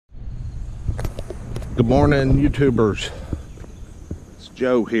Good morning, YouTubers. It's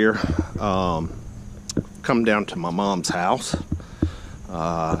Joe here. Come down to my mom's house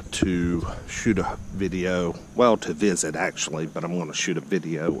to shoot a video. Well, to visit actually, but I'm going to shoot a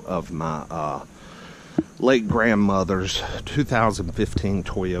video of my late grandmother's 2015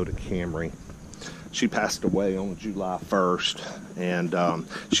 Toyota Camry. She passed away on July 1st, and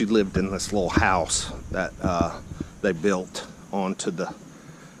she lived in this little house that they built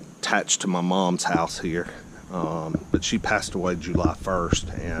attached to my mom's house here. But she passed away July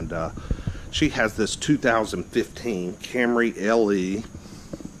 1st, and she has this 2015 Camry LE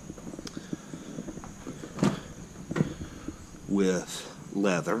with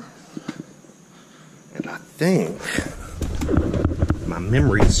leather, and I think, my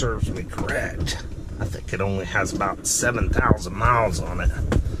memory serves me correct, I think it only has about 7,000 miles on it.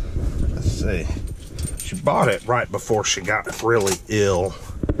 Let's see. She bought it right before she got really ill.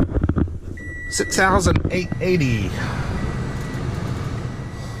 6,880.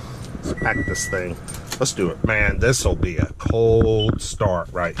 Let's pack this thing. Let's do it. Man, this will be a cold start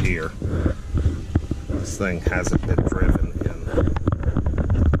right here. This thing hasn't been driven in a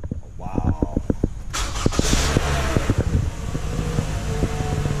while.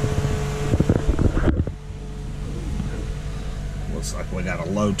 Looks like we got a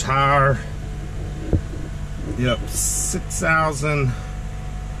low tire. Yep,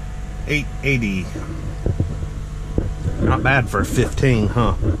 6,880. Not bad for a 15,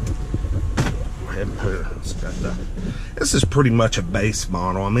 huh? This is pretty much a base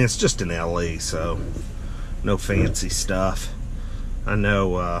model. I mean, it's just an LE, so no fancy stuff. I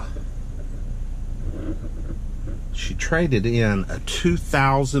know she traded in a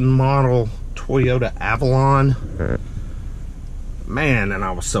 2000 model Toyota Avalon. Man, and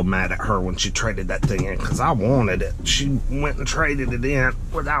I was so mad at her when she traded that thing in, because I wanted it. She went and traded it in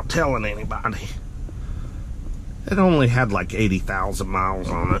without telling anybody. It only had like 80,000 miles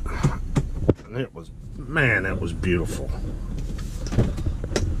on it. And it was, man, it was beautiful.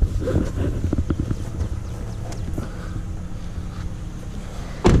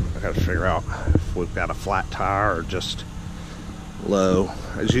 I gotta figure out if we've got a flat tire or just low.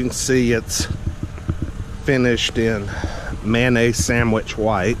 As you can see, it's finished in mayonnaise sandwich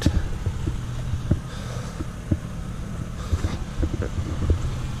white.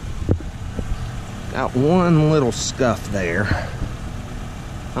 Got one little scuff there.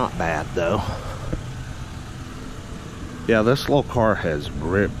 Not bad though. Yeah, this little car has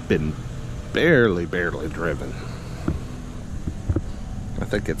been barely driven. I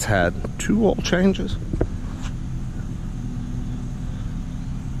think it's had 2 oil changes.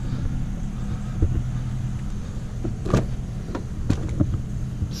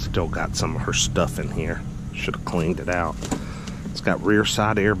 Still got some of her stuff in here. Should have cleaned it out. It's got rear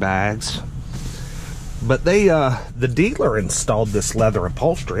side airbags. But they, the dealer installed this leather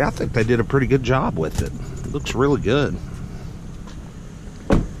upholstery. I think they did a pretty good job with it. It looks really good.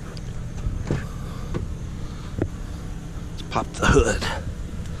 Let's pop the hood.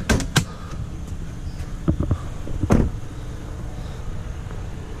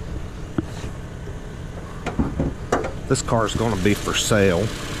 This car is going to be for sale.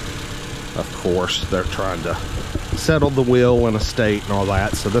 Of course, they're trying to settle the will and estate and all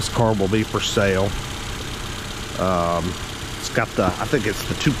that, so this car will be for sale. It's got the, I think it's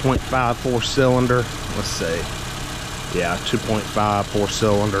the 2.5 4-cylinder. Let's see. Yeah, 2.5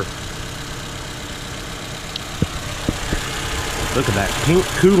 4-cylinder. Look at that pink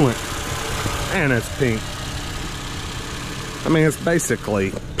coolant. Man, it's pink. I mean, it's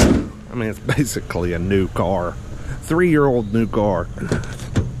basically a new car. 3-year-old new car.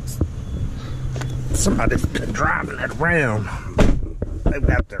 Somebody's been driving it around. They've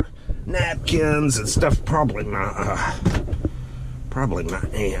got their napkins and stuff. Probably my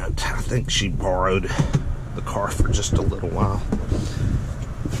aunt. I think she borrowed the car for just a little while.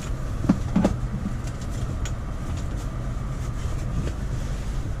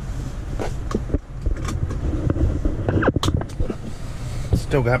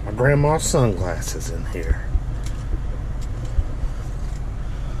 Still got my grandma's sunglasses in here.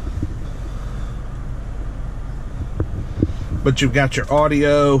 But you've got your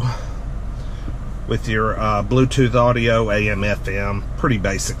audio with your Bluetooth audio, AM, FM, pretty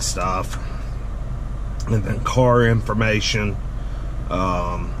basic stuff. And then car information,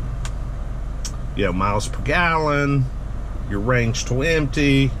 you know, miles per gallon, your range to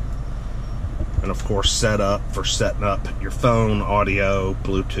empty, and of course setup for setting up your phone, audio,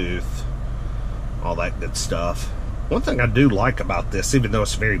 Bluetooth, all that good stuff. One thing I do like about this, even though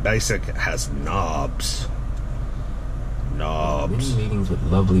it's very basic, it has knobs. knobs. Many meetings with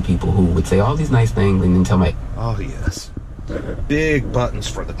lovely people who would say all these nice things and then tell me, oh yes, big buttons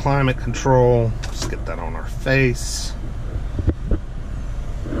for the climate control. Let's get that on our face.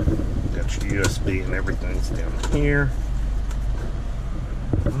 Got your USB and everything's down here.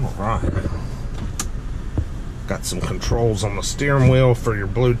 All right. Got some controls on the steering wheel for your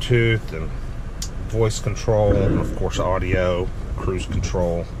Bluetooth and voice control, and of course audio, cruise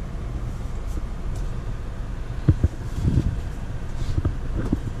control.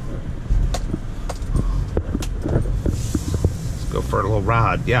 Let's go for a little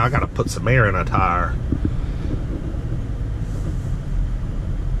ride. Yeah, I gotta put some air in a tire.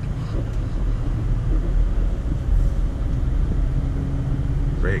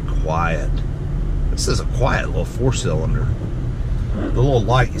 Very quiet. This is a quiet little 4-cylinder. The little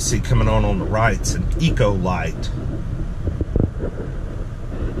light you see coming on the right's an eco light.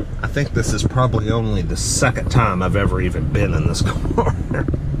 I think this is probably only the second time I've ever even been in this car.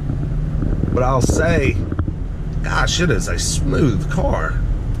 But I'll say, gosh, it is a smooth car.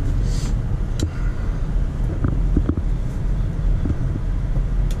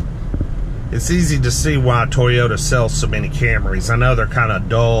 It's easy to see why Toyota sells so many Camrys. I know they're kind of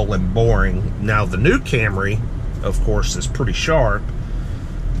dull and boring. Now, the new Camry, of course, is pretty sharp.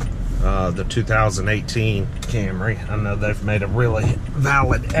 The 2018 Camry. I know they've made a really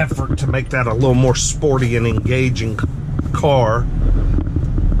valid effort to make that a little more sporty and engaging car.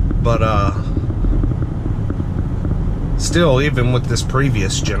 But, still, even with this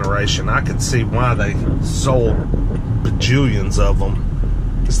previous generation, I could see why they sold bajillions of them.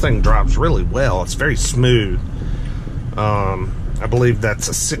 This thing drives really well. It's very smooth. I believe that's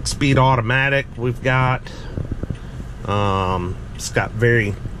a 6-speed automatic we've got. It's got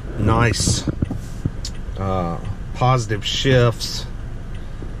very nice positive shifts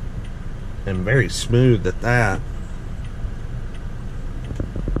and very smooth at that.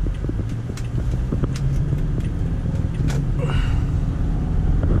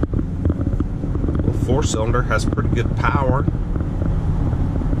 The 4-cylinder has pretty good power.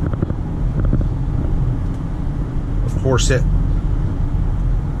 Of course, it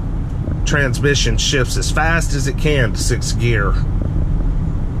transmission shifts as fast as it can to 6th gear.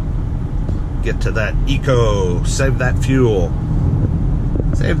 Get to that eco, save that fuel.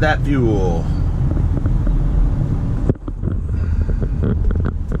 Save that fuel.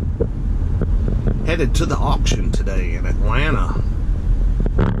 Headed to the auction today in Atlanta.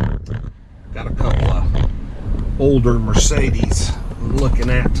 Got a couple of older Mercedes I'm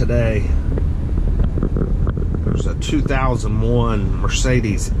looking at today. There's a 2001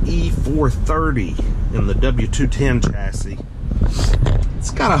 Mercedes E430 in the W210 chassis.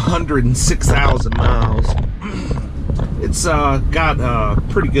 It's got 106,000 miles. It's got a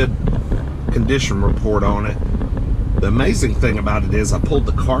pretty good condition report on it. The amazing thing about it is I pulled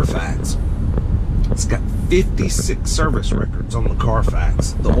the Carfax. It's got 56 service records on the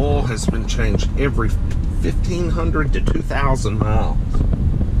Carfax. The oil has been changed every 1,500 to 2,000 miles.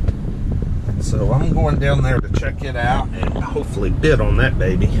 So I'm going down there to check it out and hopefully bid on that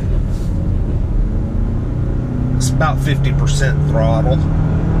baby. It's about 50% throttle.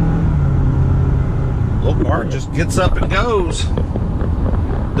 Little car just gets up and goes.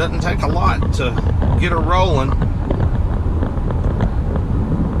 Doesn't take a lot to get her rolling.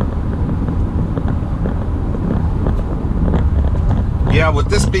 Yeah, with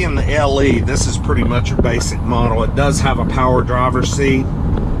this being the LE, this is pretty much a basic model. It does have a power driver's seat.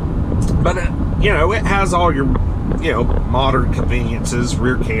 But, you know, it has all your, you know, modern conveniences,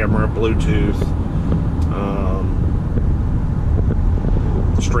 rear camera, Bluetooth,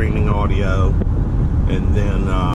 streaming audio, and then